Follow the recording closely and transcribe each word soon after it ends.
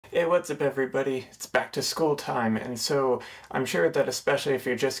Hey, what's up everybody? It's back to school time, and so I'm sure that especially if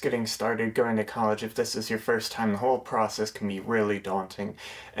you're just getting started going to college, if this is your first time, the whole process can be really daunting.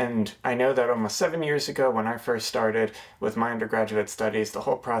 And I know that almost 7 years ago when I first started with my undergraduate studies, the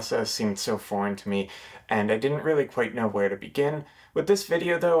whole process seemed so foreign to me, and I didn't really quite know where to begin. With this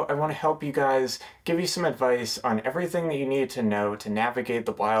video though, I want to help you guys, give you some advice on everything that you need to know to navigate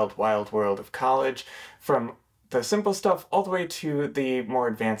the wild, wild world of college, from the simple stuff all the way to the more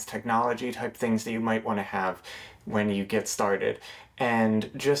advanced technology type things that you might want to have when you get started. And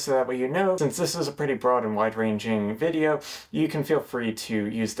just so that way you know, since this is a pretty broad and wide-ranging video, you can feel free to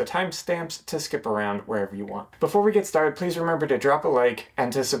use the timestamps to skip around wherever you want. Before we get started, please remember to drop a like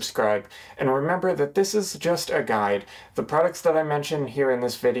and to subscribe. And remember that this is just a guide. The products that I mention here in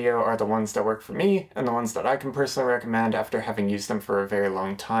this video are the ones that work for me and the ones that I can personally recommend after having used them for a very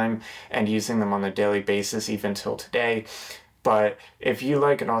long time and using them on a daily basis even till today. But if you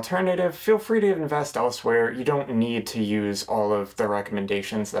like an alternative, feel free to invest elsewhere. You don't need to use all of the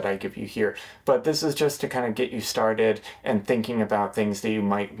recommendations that I give you here. But this is just to kind of get you started and thinking about things that you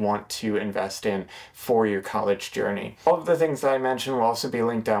might want to invest in for your college journey. All of the things that I mentioned will also be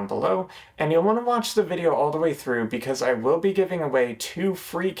linked down below, and you'll want to watch the video all the way through because I will be giving away 2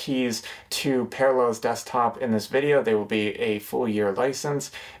 free keys to Parallels Desktop in this video. They will be a full year license,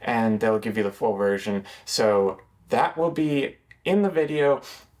 and they'll give you the full version. So that will be in the video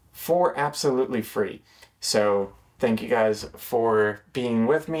for absolutely free. So thank you guys for being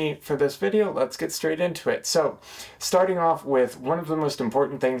with me for this video. Let's get straight into it. So starting off with one of the most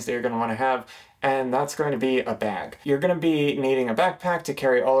important things that you're going to want to have, and that's going to be a bag. You're going to be needing a backpack to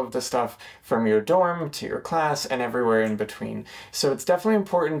carry all of the stuff from your dorm to your class and everywhere in between. So it's definitely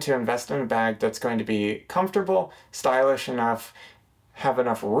important to invest in a bag that's going to be comfortable, stylish enough, have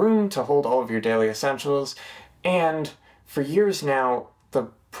enough room to hold all of your daily essentials. And for years now, the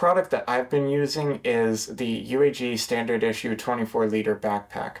product that I've been using is the UAG standard issue 24-liter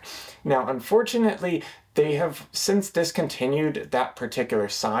backpack. Now, unfortunately, they have since discontinued that particular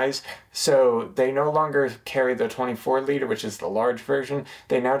size, so they no longer carry the 24-liter, which is the large version.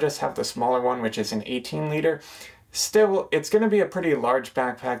 They now just have the smaller one, which is an 18-liter. Still, it's going to be a pretty large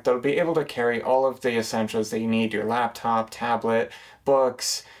backpack that'll be able to carry all of the essentials that you need: your laptop, tablet,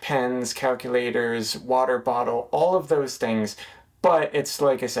 books, pens, calculators, water bottle, all of those things. But it's,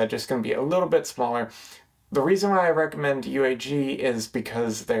 like I said, just going to be a little bit smaller. The reason why I recommend UAG is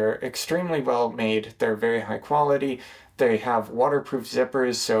because they're extremely well made, they're very high quality, they have waterproof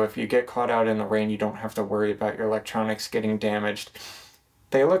zippers, so if you get caught out in the rain, you don't have to worry about your electronics getting damaged.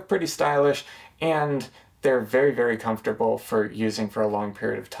 They look pretty stylish, and they're very, very comfortable for using for a long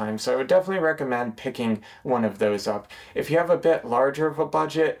period of time, so I would definitely recommend picking one of those up. If you have a bit larger of a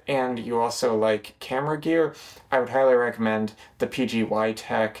budget and you also like camera gear, I would highly recommend the PGY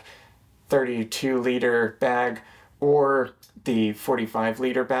Tech 32-liter bag or the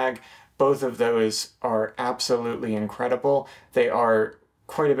 45-liter bag. Both of those are absolutely incredible. They are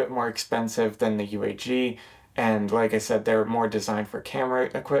quite a bit more expensive than the UAG, and like I said, they're more designed for camera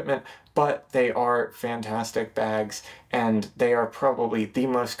equipment, but they are fantastic bags, and they are probably the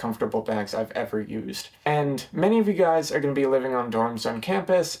most comfortable bags I've ever used. And many of you guys are going to be living on dorms on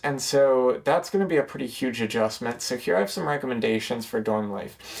campus, and so that's going to be a pretty huge adjustment. So here I have some recommendations for dorm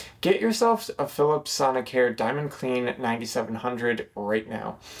life. Get yourself a Philips Sonicare Diamond Clean 9700 right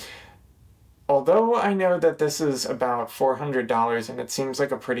now. Although I know that this is about $400 and it seems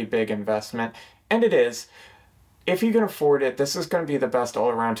like a pretty big investment, and it is, if you can afford it, this is going to be the best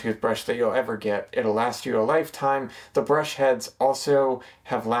all-around toothbrush that you'll ever get. It'll last you a lifetime. The brush heads also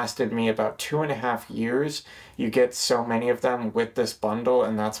have lasted me about 2.5 years. You get so many of them with this bundle,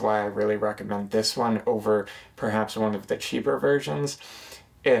 and that's why I really recommend this one over perhaps one of the cheaper versions.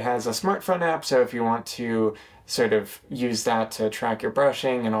 It has a smartphone app, so if you want to sort of use that to track your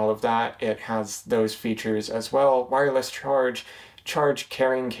brushing and all of that, it has those features as well. Wireless charge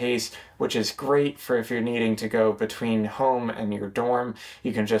carrying case, which is great for if you're needing to go between home and your dorm.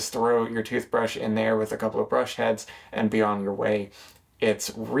 You can just throw your toothbrush in there with a couple of brush heads and be on your way.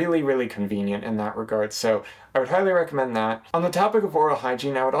 It's really, really convenient in that regard, so I would highly recommend that. On the topic of oral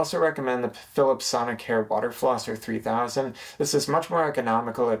hygiene, I would also recommend the Philips Sonicare Water Flosser 3000. This is much more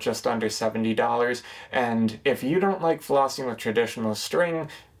economical at just under $70, and if you don't like flossing with traditional string,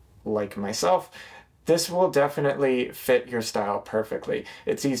 like myself, this will definitely fit your style perfectly.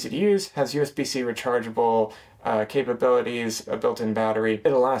 It's easy to use, has USB-C rechargeable capabilities, a built-in battery.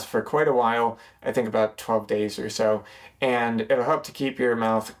 It'll last for quite a while, I think about 12 days or so, and it'll help to keep your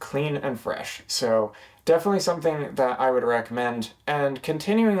mouth clean and fresh. So Definitely something that I would recommend. And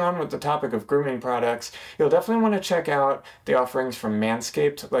continuing on with the topic of grooming products, you'll definitely want to check out the offerings from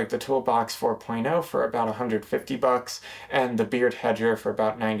Manscaped, like the Toolbox 4.0 for about 150 bucks and the Beard Hedger for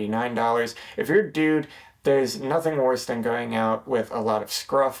about $99. If you're a dude, there's nothing worse than going out with a lot of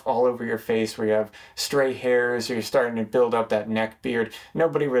scruff all over your face where you have stray hairs or you're starting to build up that neck beard.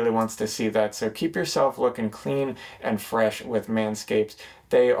 Nobody really wants to see that, so keep yourself looking clean and fresh with Manscaped.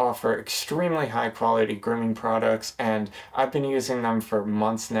 They offer extremely high quality grooming products, and I've been using them for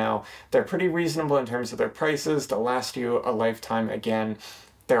months now. They're pretty reasonable in terms of their prices. They'll last you a lifetime again.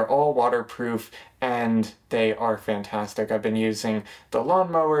 They're all waterproof and they are fantastic. I've been using the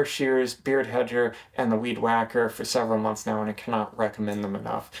lawnmower, shears, beard hedger, and the weed whacker for several months now, and I cannot recommend them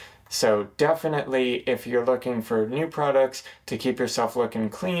enough. So definitely, if you're looking for new products to keep yourself looking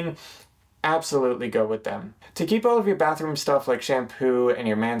clean, absolutely go with them. To keep all of your bathroom stuff like shampoo and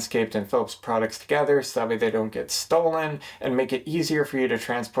your Manscaped and Philips products together so that way they don't get stolen and make it easier for you to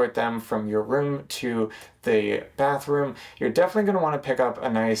transport them from your room to the bathroom, you're definitely going to want to pick up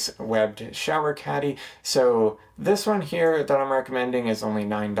a nice webbed shower caddy. So this one here that I'm recommending is only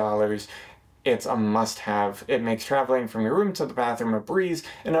 $9. It's a must-have. It makes traveling from your room to the bathroom a breeze,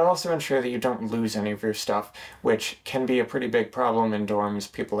 and it'll also ensure that you don't lose any of your stuff, which can be a pretty big problem in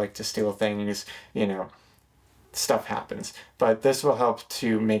dorms. People like to steal things, you know, stuff happens. But this will help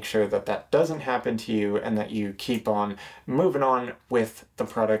to make sure that that doesn't happen to you and that you keep on moving on with the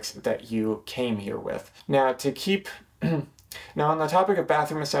products that you came here with. Now, to keep Now, on the topic of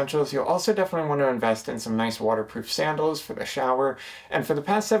bathroom essentials, you'll also definitely want to invest in some nice waterproof sandals for the shower. And for the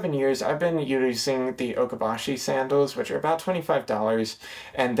past 7 years, I've been using the Okabashi sandals, which are about $25,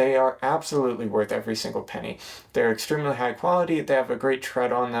 and they are absolutely worth every single penny. They're extremely high quality, they have a great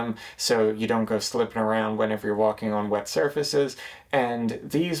tread on them, so you don't go slipping around whenever you're walking on wet surfaces, and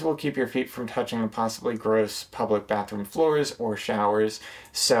these will keep your feet from touching the possibly gross public bathroom floors or showers.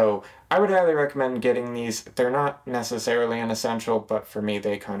 So I would highly recommend getting these. They're not necessarily an essential, but for me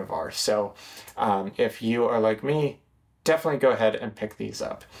they kind of are. So if you are like me, definitely go ahead and pick these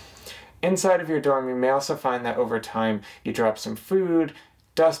up. Inside of your dorm, you may also find that over time you drop some food,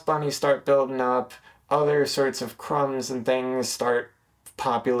 dust bunnies start building up, other sorts of crumbs and things start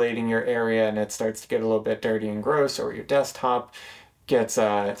populating your area, and it starts to get a little bit dirty and gross, or your desktop gets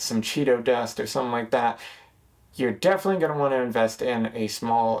some Cheeto dust or something like that. You're definitely going to want to invest in a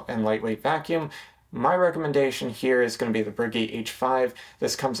small and lightweight vacuum. My recommendation here is going to be the Brigade H5.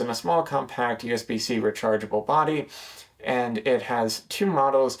 This comes in a small, compact USB-C rechargeable body, and it has two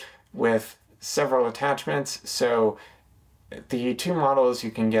models with several attachments. So the two models,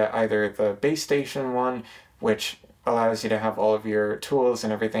 you can get either the base station one, which allows you to have all of your tools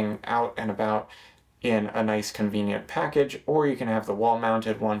and everything out and about in a nice convenient package, or you can have the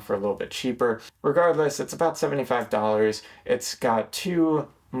wall-mounted one for a little bit cheaper. Regardless, it's about $75. It's got two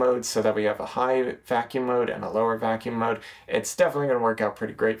modes so that we have a high vacuum mode and a lower vacuum mode. It's definitely going to work out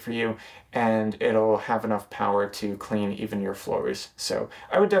pretty great for you, and it'll have enough power to clean even your floors. So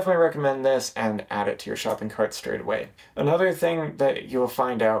I would definitely recommend this and add it to your shopping cart straight away. Another thing that you'll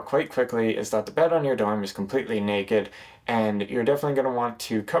find out quite quickly is that the bed on your dorm is completely naked, and you're definitely going to want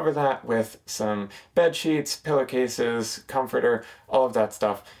to cover that with some bed sheets, pillowcases, comforter, all of that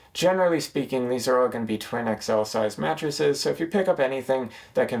stuff. Generally speaking, these are all going to be twin XL size mattresses, so if you pick up anything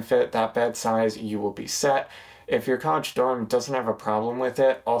that can fit that bed size, you will be set. If your college dorm doesn't have a problem with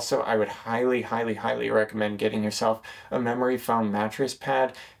it, also I would highly, highly, highly recommend getting yourself a memory foam mattress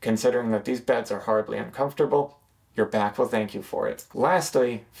pad, considering that these beds are horribly uncomfortable. Your back will thank you for it.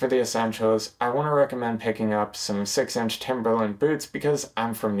 Lastly, for the essentials, I want to recommend picking up some 6-inch Timberland boots because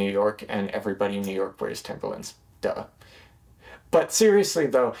I'm from New York and everybody in New York wears Timberlands. Duh. But seriously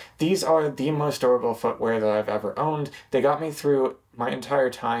though, these are the most durable footwear that I've ever owned. They got me through my entire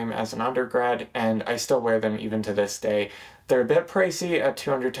time as an undergrad, and I still wear them even to this day. They're a bit pricey at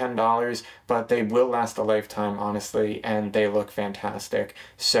 $210, but they will last a lifetime, honestly, and they look fantastic.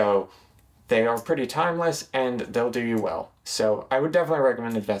 So they are pretty timeless, and they'll do you well. So I would definitely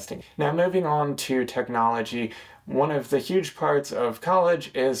recommend investing. Now, moving on to technology. One of the huge parts of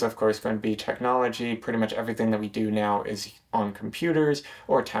college is, of course, going to be technology. Pretty much everything that we do now is on computers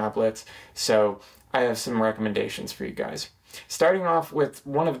or tablets. So I have some recommendations for you guys. Starting off with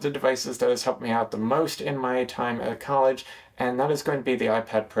one of the devices that has helped me out the most in my time at college, and that is going to be the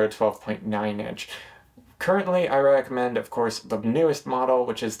iPad Pro 12.9-inch. Currently, I recommend, of course, the newest model,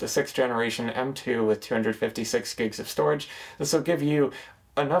 which is the 6th generation M2 with 256 gigs of storage. This will give you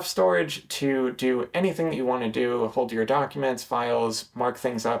enough storage to do anything that you want to do, hold your documents, files, mark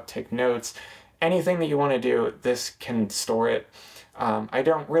things up, take notes, anything that you want to do, this can store it. I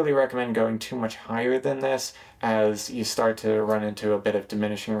don't really recommend going too much higher than this as you start to run into a bit of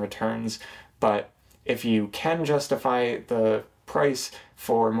diminishing returns, but if you can justify the price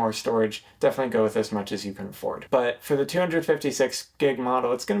for more storage, definitely go with as much as you can afford. But for the 256 gig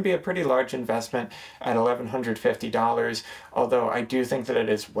model, it's going to be a pretty large investment at $1,150, although I do think that it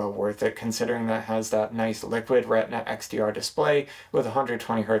is well worth it considering that it has that nice liquid Retina XDR display with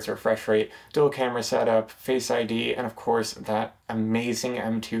 120 Hz refresh rate, dual camera setup, Face ID, and of course that amazing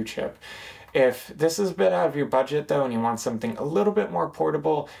M2 chip. If this is a bit out of your budget though and you want something a little bit more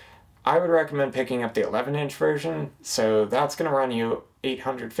portable, I would recommend picking up the 11-inch version, so that's going to run you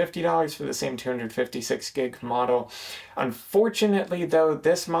 $850 for the same 256 gig model. Unfortunately though,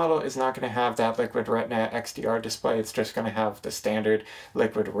 this model is not going to have that Liquid Retina XDR display, it's just going to have the standard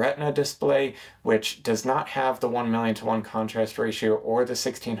Liquid Retina display, which does not have the 1,000,000 to 1 contrast ratio or the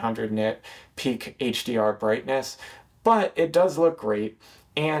 1600 nit peak HDR brightness, but it does look great.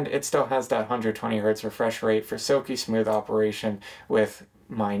 And it still has that 120 Hz refresh rate for silky smooth operation with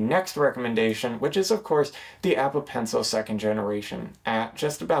my next recommendation, which is of course the Apple Pencil 2nd generation at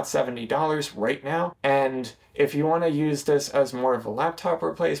just about $70 right now. And if you want to use this as more of a laptop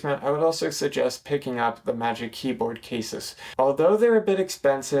replacement, I would also suggest picking up the Magic Keyboard cases. Although they're a bit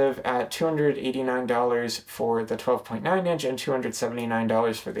expensive at $289 for the 12.9 inch and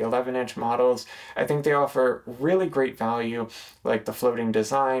 $279 for the 11-inch models, I think they offer really great value, like the floating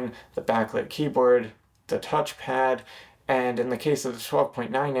design, the backlit keyboard, the touchpad, and in the case of the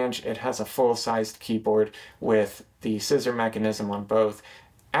 12.9 inch, it has a full-sized keyboard with the scissor mechanism on both.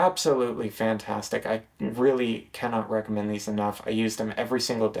 Absolutely fantastic. I really cannot recommend these enough. I use them every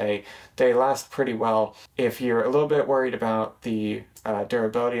single day. They last pretty well. If you're a little bit worried about the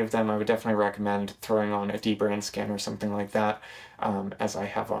durability of them, I would definitely recommend throwing on a dBrain scan or something like that, as I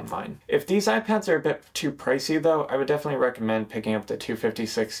have on mine. If these iPads are a bit too pricey though, I would definitely recommend picking up the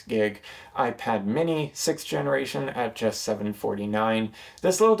 256 gig iPad mini 6th generation at just $749.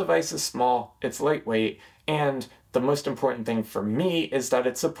 This little device is small, it's lightweight, and the most important thing for me is that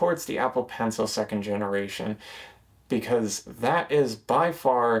it supports the Apple Pencil 2nd generation, because that is by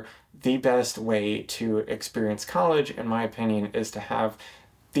far the best way to experience college, in my opinion, is to have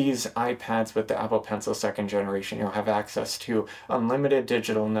these iPads with the Apple Pencil 2nd generation. You'll have access to unlimited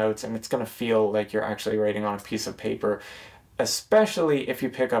digital notes, and it's going to feel like you're actually writing on a piece of paper, especially if you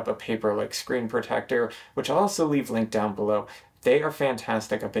pick up a paper like Screen Protector, which I'll also leave linked down below. They are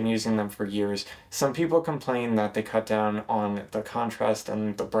fantastic. I've been using them for years. Some people complain that they cut down on the contrast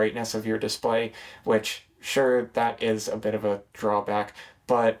and the brightness of your display, which sure, that is a bit of a drawback,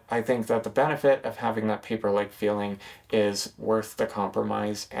 but I think that the benefit of having that paper-like feeling is worth the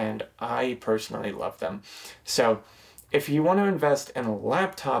compromise, and I personally love them. So if you want to invest in a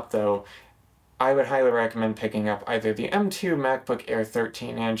laptop though, I would highly recommend picking up either the M2 MacBook Air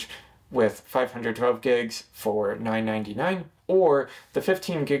 13-inch with 512 gigs for $999, or the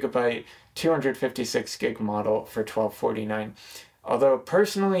 15 gigabyte 256 gig model for $1249. Although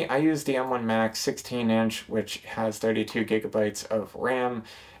personally I use the M1 Max 16-inch, which has 32 gigabytes of RAM,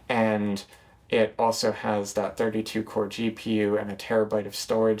 and it also has that 32-core GPU and a terabyte of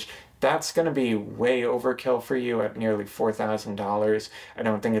storage. That's going to be way overkill for you at nearly $4,000. I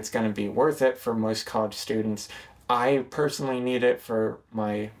don't think it's going to be worth it for most college students. I personally need it for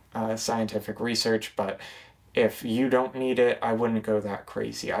my scientific research, but if you don't need it, I wouldn't go that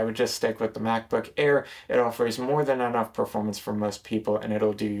crazy. I would just stick with the MacBook Air. It offers more than enough performance for most people, and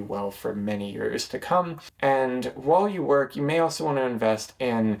it'll do you well for many years to come. And while you work, you may also want to invest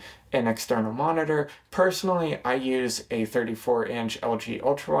in an external monitor. Personally, I use a 34-inch LG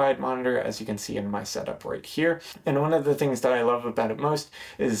ultrawide monitor, as you can see in my setup right here. And one of the things that I love about it most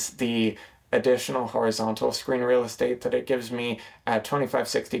is the additional horizontal screen real estate that it gives me. At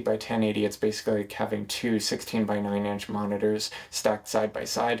 2560 by 1080, it's basically like having two 16 by 9-inch monitors stacked side by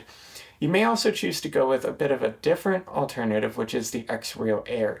side. You may also choose to go with a bit of a different alternative, which is the X-Real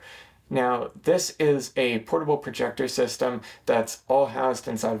Air. Now, this is a portable projector system that's all housed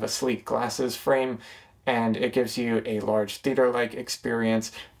inside of a sleek glasses frame, and it gives you a large theater-like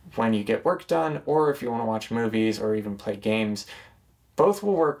experience when you get work done, or if you want to watch movies or even play games. Both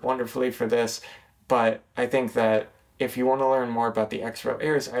will work wonderfully for this, but I think that if you want to learn more about the X-Real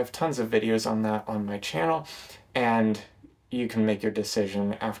Airs, I have tons of videos on that on my channel, and you can make your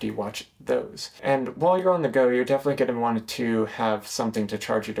decision after you watch those. And while you're on the go, you're definitely going to want to have something to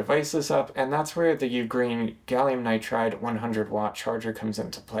charge your devices up, and that's where the Ugreen gallium nitride 100-watt charger comes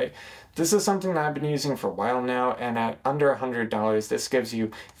into play. This is something that I've been using for a while now, and at under $100, this gives you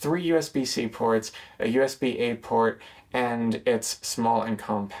 3 USB-C ports, a USB-A port, and it's small and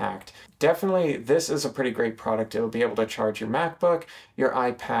compact. Definitely, this is a pretty great product. It'll be able to charge your MacBook, your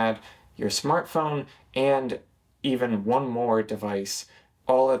iPad, your smartphone, and even one more device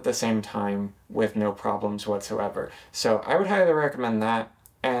all at the same time with no problems whatsoever. So I would highly recommend that.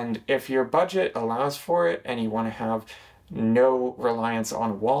 And if your budget allows for it and you want to have no reliance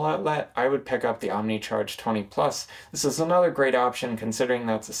on wall outlet, I would pick up the OmniCharge 20 Plus. This is another great option considering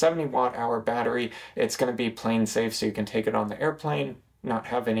that's a 70 watt hour battery. It's going to be plane safe so you can take it on the airplane, not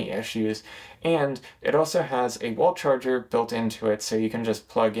have any issues. And it also has a wall charger built into it, so you can just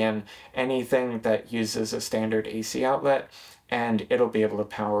plug in anything that uses a standard AC outlet and it'll be able to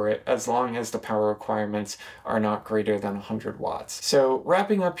power it as long as the power requirements are not greater than 100 watts. So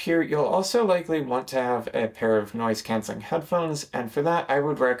wrapping up here, you'll also likely want to have a pair of noise cancelling headphones, and for that I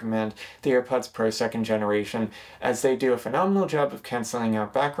would recommend the AirPods Pro 2nd generation, as they do a phenomenal job of cancelling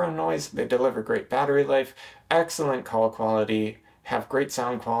out background noise. They deliver great battery life, excellent call quality, have great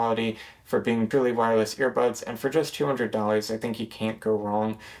sound quality for being truly wireless earbuds, and for just $200, I think you can't go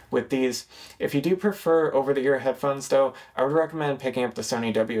wrong with these. If you do prefer over-the-ear headphones though, I would recommend picking up the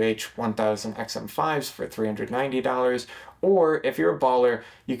Sony WH-1000 XM5s for $390, or if you're a baller,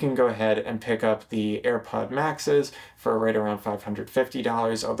 you can go ahead and pick up the AirPod Maxes for right around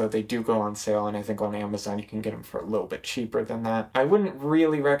 $550, although they do go on sale, and I think on Amazon you can get them for a little bit cheaper than that. I wouldn't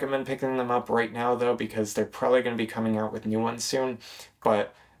really recommend picking them up right now though, because they're probably going to be coming out with new ones soon,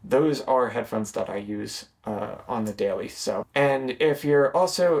 but those are headphones that I use on the daily. So, and if you're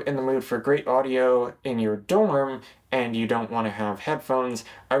also in the mood for great audio in your dorm and you don't want to have headphones,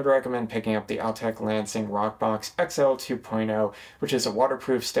 I would recommend picking up the Altec Lansing Rockbox XL 2.0, which is a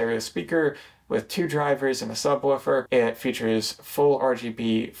waterproof stereo speaker with 2 drivers and a subwoofer. It features full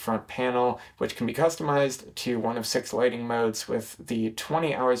RGB front panel, which can be customized to one of 6 lighting modes with the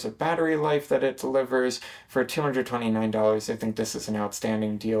 20 hours of battery life that it delivers for $229. I think this is an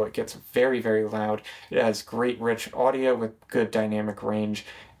outstanding deal. It gets very, very loud. It has great rich audio with good dynamic range,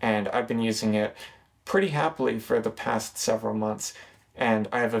 and I've been using it pretty happily for the past several months, and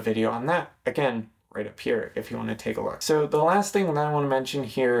I have a video on that, again, right up here if you want to take a look. So the last thing that I want to mention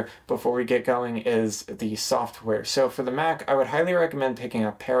here before we get going is the software. So for the Mac, I would highly recommend picking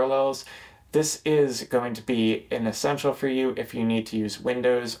up Parallels. This is going to be an essential for you if you need to use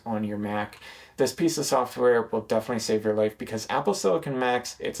Windows on your Mac. This piece of software will definitely save your life, because Apple Silicon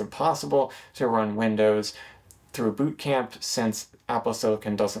Macs, it's impossible to run Windows through Boot Camp since Apple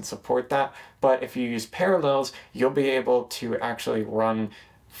Silicon doesn't support that. But if you use Parallels, you'll be able to actually run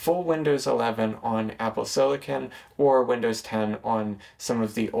full Windows 11 on Apple Silicon or Windows 10 on some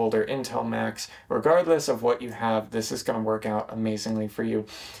of the older Intel Macs. Regardless of what you have, this is going to work out amazingly for you.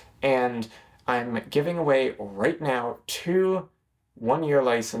 And I'm giving away right now 2 one-year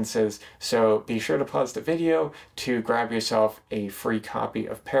licenses, so be sure to pause the video to grab yourself a free copy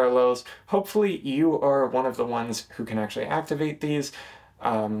of Parallels. Hopefully you are one of the ones who can actually activate these.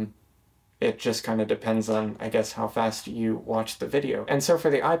 It just kind of depends on, I guess, how fast you watch the video. And so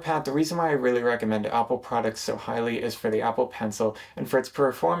for the iPad, the reason why I really recommend Apple products so highly is for the Apple Pencil and for its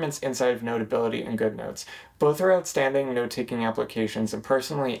performance inside of Notability and GoodNotes. Both are outstanding note-taking applications, and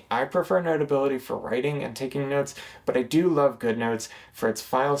personally, I prefer Notability for writing and taking notes, but I do love GoodNotes for its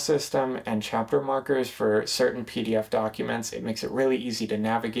file system and chapter markers for certain PDF documents. It makes it really easy to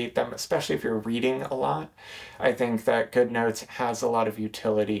navigate them, especially if you're reading a lot. I think that GoodNotes has a lot of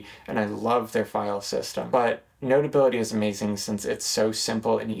utility, and I love their file system. But Notability is amazing since it's so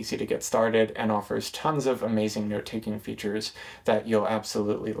simple and easy to get started and offers tons of amazing note-taking features that you'll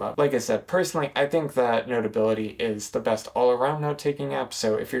absolutely love. Like I said, personally, I think that Notability is the best all-around note-taking app,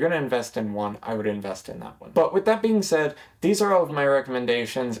 so if you're going to invest in one, I would invest in that one. But with that being said, these are all of my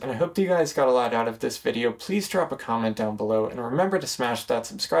recommendations, and I hope you guys got a lot out of this video. Please drop a comment down below, and remember to smash that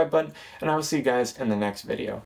subscribe button, and I will see you guys in the next video.